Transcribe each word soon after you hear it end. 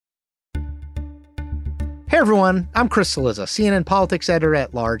Hey everyone, I'm Chris Cillizza, CNN politics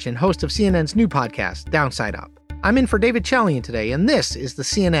editor-at-large and host of CNN's new podcast, Downside Up. I'm in for David Chalian today, and this is the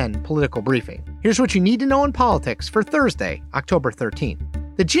CNN Political Briefing. Here's what you need to know in politics for Thursday, October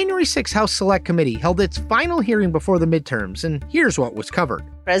 13th. The January 6 House Select Committee held its final hearing before the midterms, and here's what was covered.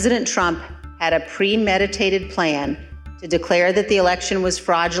 President Trump had a premeditated plan to declare that the election was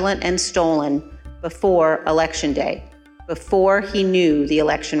fraudulent and stolen before Election Day, before he knew the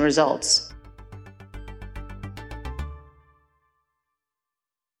election results.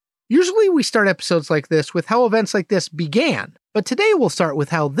 Usually we start episodes like this with how events like this began, but today we'll start with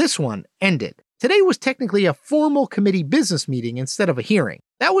how this one ended. Today was technically a formal committee business meeting instead of a hearing.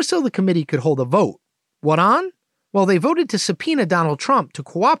 That was so the committee could hold a vote. What on? Well, they voted to subpoena Donald Trump to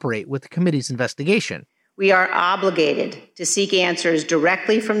cooperate with the committee's investigation. We are obligated to seek answers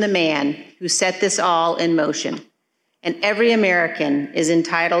directly from the man who set this all in motion. And every American is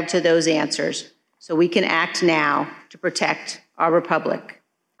entitled to those answers, so we can act now to protect our republic.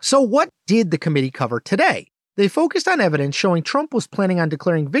 So what did the committee cover today? They focused on evidence showing Trump was planning on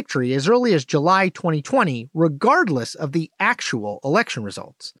declaring victory as early as July 2020, regardless of the actual election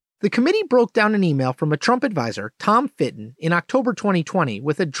results. The committee broke down an email from a Trump advisor, Tom Fitton, in October 2020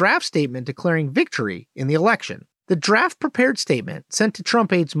 with a draft statement declaring victory in the election. The draft prepared statement, sent to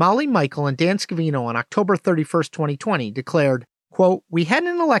Trump aides Molly Michael and Dan Scavino on October 31st, 2020, declared, quote, "We had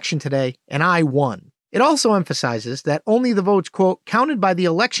an election today, and I won." It also emphasizes that only the votes, quote, "counted by the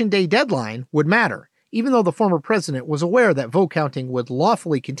Election Day deadline would matter, even though the former president was aware that vote counting would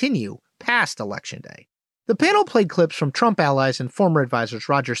lawfully continue past Election Day." The panel played clips from Trump allies and former advisors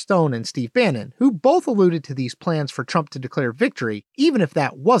Roger Stone and Steve Bannon, who both alluded to these plans for Trump to declare victory, even if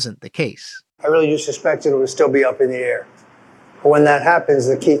that wasn't the case. I really just suspected it would still be up in the air. But when that happens,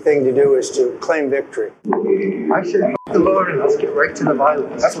 the key thing to do is to claim victory. I should the Lord and let's get right to the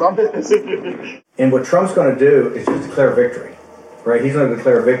violence. That's what I'm thinking. And what Trump's going to do is just declare victory, right? He's going to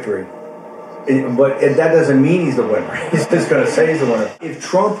declare victory. But that doesn't mean he's the winner. He's just going to say he's the winner. If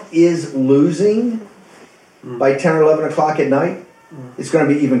Trump is losing by 10 or 11 o'clock at night, it's going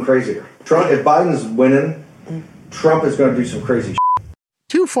to be even crazier. If Biden's winning, Trump is going to do some crazy shit.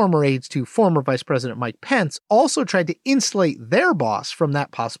 Two former aides to former Vice President Mike Pence also tried to insulate their boss from that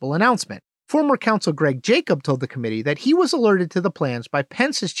possible announcement. Former counsel Greg Jacob told the committee that he was alerted to the plans by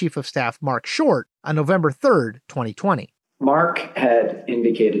Pence's chief of staff Mark Short on November 3rd, 2020. Mark had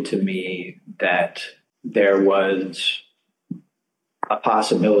indicated to me that there was a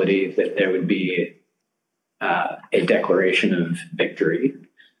possibility that there would be a declaration of victory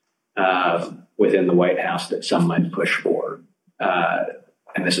within the White House that some might push for.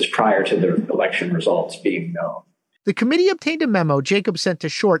 And this is prior to the election results being known. The committee obtained a memo Jacob sent to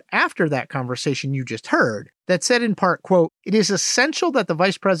Short after that conversation you just heard that said in part, quote, "It is essential that the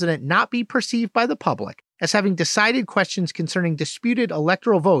vice president not be perceived by the public as having decided questions concerning disputed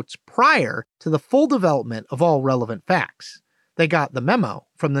electoral votes prior to the full development of all relevant facts." They got the memo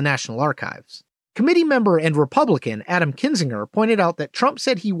from the National Archives. Committee member and Republican Adam Kinzinger pointed out that Trump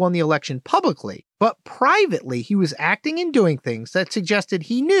said he won the election publicly, but privately he was acting and doing things that suggested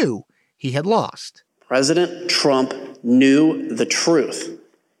he knew he had lost. President Trump knew the truth.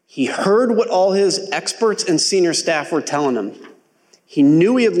 He heard what all his experts and senior staff were telling him. He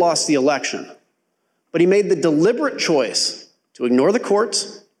knew he had lost the election, but he made the deliberate choice to ignore the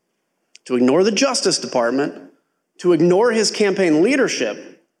courts, to ignore the Justice Department, to ignore his campaign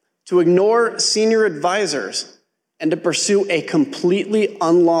leadership, to ignore senior advisors, and to pursue a completely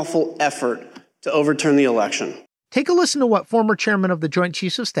unlawful effort to overturn the election. Take a listen to what former chairman of the Joint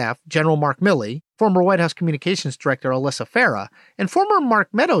Chiefs of Staff, General Mark Milley, former White House Communications Director Alyssa Farah, and former Mark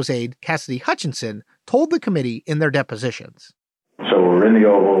Meadows aide Cassidy Hutchinson told the committee in their depositions. So we're in the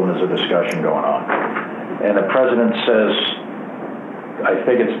Oval and there's a discussion going on. And the president says, I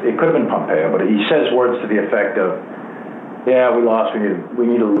think it could have been Pompeo, but he says words to the effect of, "Yeah, we lost. We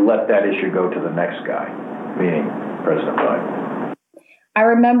need to let that issue go to the next guy," meaning President Biden. I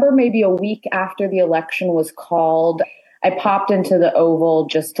remember maybe a week after the election was called, I popped into the Oval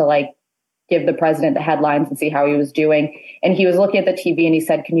just to give the president the headlines and see how he was doing. And he was looking at the TV and he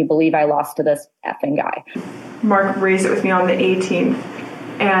said, "Can you believe I lost to this effing guy?" Mark raised it with me on the 18th.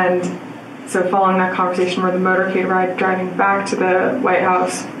 And so following that conversation, we're the motorcade ride driving back to the White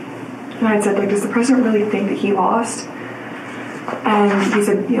House. And I had said, does the president really think that he lost? And he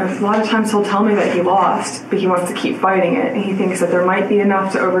said, a lot of times he'll tell me that he lost, but he wants to keep fighting it. And he thinks that there might be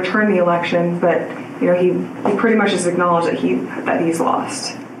enough to overturn the election, but, he pretty much has acknowledged that he's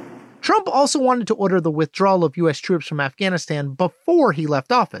lost. Trump also wanted to order the withdrawal of U.S. troops from Afghanistan before he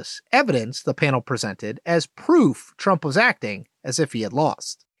left office, evidence the panel presented as proof Trump was acting as if he had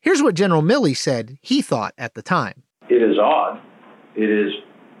lost. Here's what General Milley said he thought at the time. It is odd. It is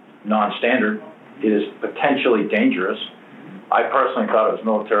non-standard. It is potentially dangerous. I personally thought it was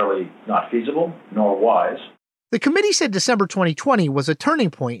militarily not feasible nor wise. The committee said December 2020 was a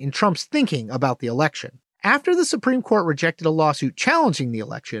turning point in Trump's thinking about the election. After the Supreme Court rejected a lawsuit challenging the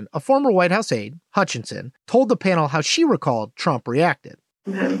election, a former White House aide, Hutchinson, told the panel how she recalled Trump reacted.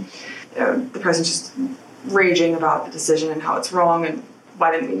 And the president's just raging about the decision and how it's wrong and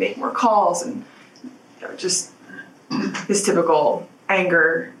why didn't we make more calls, and just his typical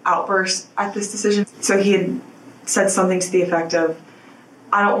anger outburst at this decision. So he had said something to the effect of,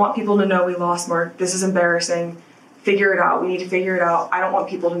 I don't want people to know we lost, Mark. This is embarrassing. Figure it out. We need to figure it out. I don't want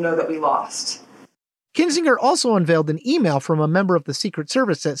people to know that we lost. Kinzinger also unveiled an email from a member of the Secret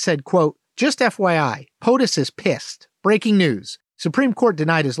Service that said, quote, just FYI, POTUS is pissed. Breaking news. Supreme Court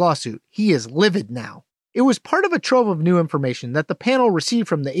denied his lawsuit. He is livid now. It was part of a trove of new information that the panel received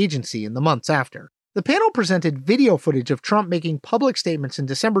from the agency in the months after. The panel presented video footage of Trump making public statements in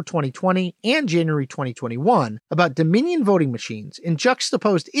December 2020 and January 2021 about Dominion voting machines and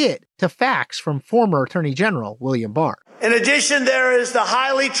juxtaposed it to facts from former Attorney General William Barr. In addition, there is the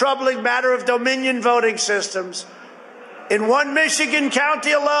highly troubling matter of Dominion voting systems. In one Michigan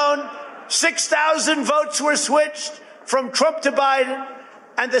county alone, 6,000 votes were switched from Trump to Biden,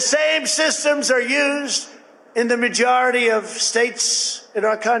 and the same systems are used in the majority of states in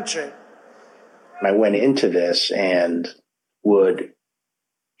our country. I went into this and would,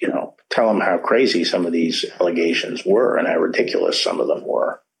 tell them how crazy some of these allegations were and how ridiculous some of them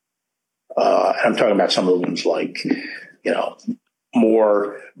were. I'm talking about some of the ones like,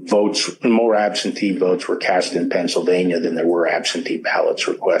 more absentee votes were cast in Pennsylvania than there were absentee ballots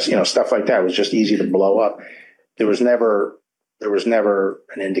requests, stuff like that. It was just easy to blow up. There was never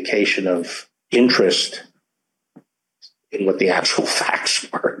an indication of interest in what the actual facts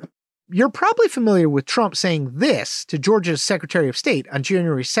were. You're probably familiar with Trump saying this to Georgia's Secretary of State on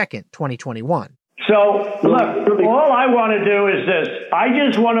January 2nd, 2021. So, look, all I want to do is this. I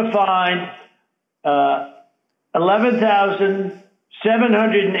just want to find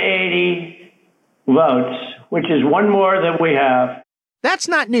 11,780 votes, which is one more than we have. That's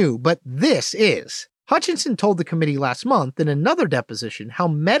not new, but this is. Hutchinson told the committee last month in another deposition how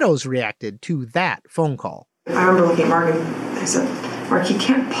Meadows reacted to that phone call. I remember looking at Mark and I said, Mark, he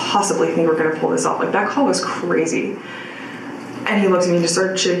can't possibly think we're going to pull this off. Like, that call was crazy. And he looked at me and just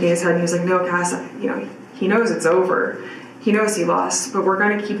started shaking his head. And he was like, no, Cass, he knows it's over. He knows he lost, but we're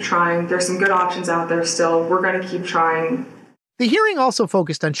going to keep trying. There's some good options out there still. We're going to keep trying. The hearing also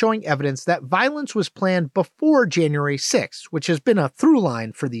focused on showing evidence that violence was planned before January 6th, which has been a through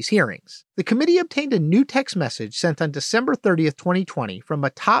line for these hearings. The committee obtained a new text message sent on December 30th, 2020 from a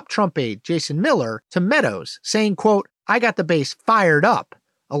top Trump aide, Jason Miller, to Meadows, saying, quote, I got the base fired up,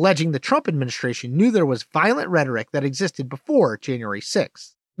 alleging the Trump administration knew there was violent rhetoric that existed before January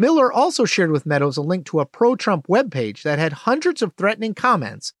 6th. Miller also shared with Meadows a link to a pro-Trump webpage that had hundreds of threatening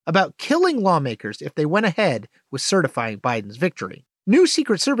comments about killing lawmakers if they went ahead with certifying Biden's victory. New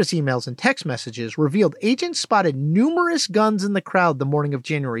Secret Service emails and text messages revealed agents spotted numerous guns in the crowd the morning of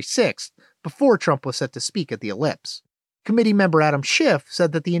January 6th before Trump was set to speak at the Ellipse. Committee member Adam Schiff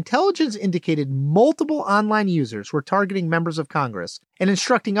said that the intelligence indicated multiple online users were targeting members of Congress and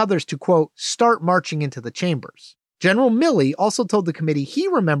instructing others to, quote, start marching into the chambers. General Milley also told the committee he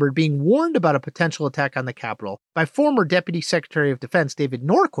remembered being warned about a potential attack on the Capitol by former Deputy Secretary of Defense David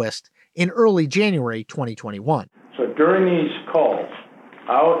Norquist in early January 2021. So during these calls,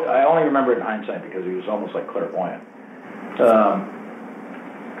 I only remember it in hindsight because he was almost like clairvoyant.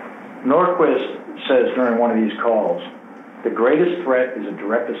 Norquist says during one of these calls, the greatest threat is a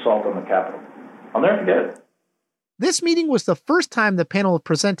direct assault on the Capitol. I'll never forget it. This meeting was the first time the panel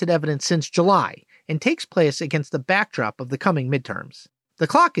presented evidence since July and takes place against the backdrop of the coming midterms. The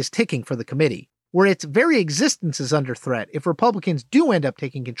clock is ticking for the committee, where its very existence is under threat if Republicans do end up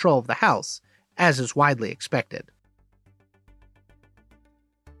taking control of the House, as is widely expected.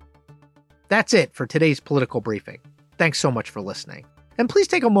 That's it for today's political briefing. Thanks so much for listening. And please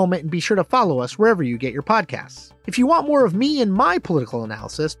take a moment and be sure to follow us wherever you get your podcasts. If you want more of me and my political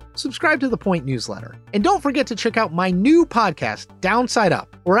analysis, subscribe to the Point newsletter. And don't forget to check out my new podcast, Downside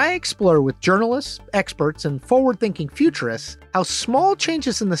Up, where I explore with journalists, experts, and forward-thinking futurists how small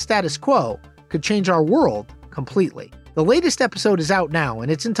changes in the status quo could change our world completely. The latest episode is out now,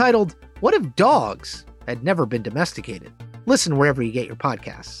 and it's entitled, What If Dogs Had Never Been Domesticated? Listen wherever you get your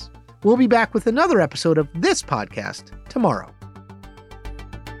podcasts. We'll be back with another episode of this podcast tomorrow.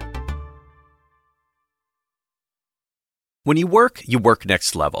 When you work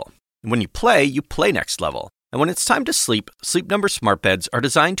next level. And when you play next level. And when it's time to sleep, Sleep Number smart beds are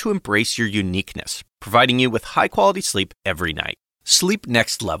designed to embrace your uniqueness, providing you with high-quality sleep every night. Sleep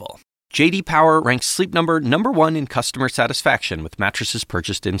next level. J.D. Power ranks Sleep Number number 1 in customer satisfaction with mattresses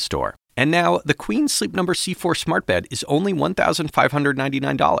purchased in-store. And now, the Queen Sleep Number C4 smart bed is only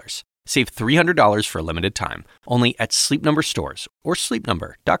 $1,599. Save $300 for a limited time, only at Sleep Number stores or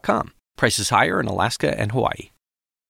sleepnumber.com. Prices higher in Alaska and Hawaii.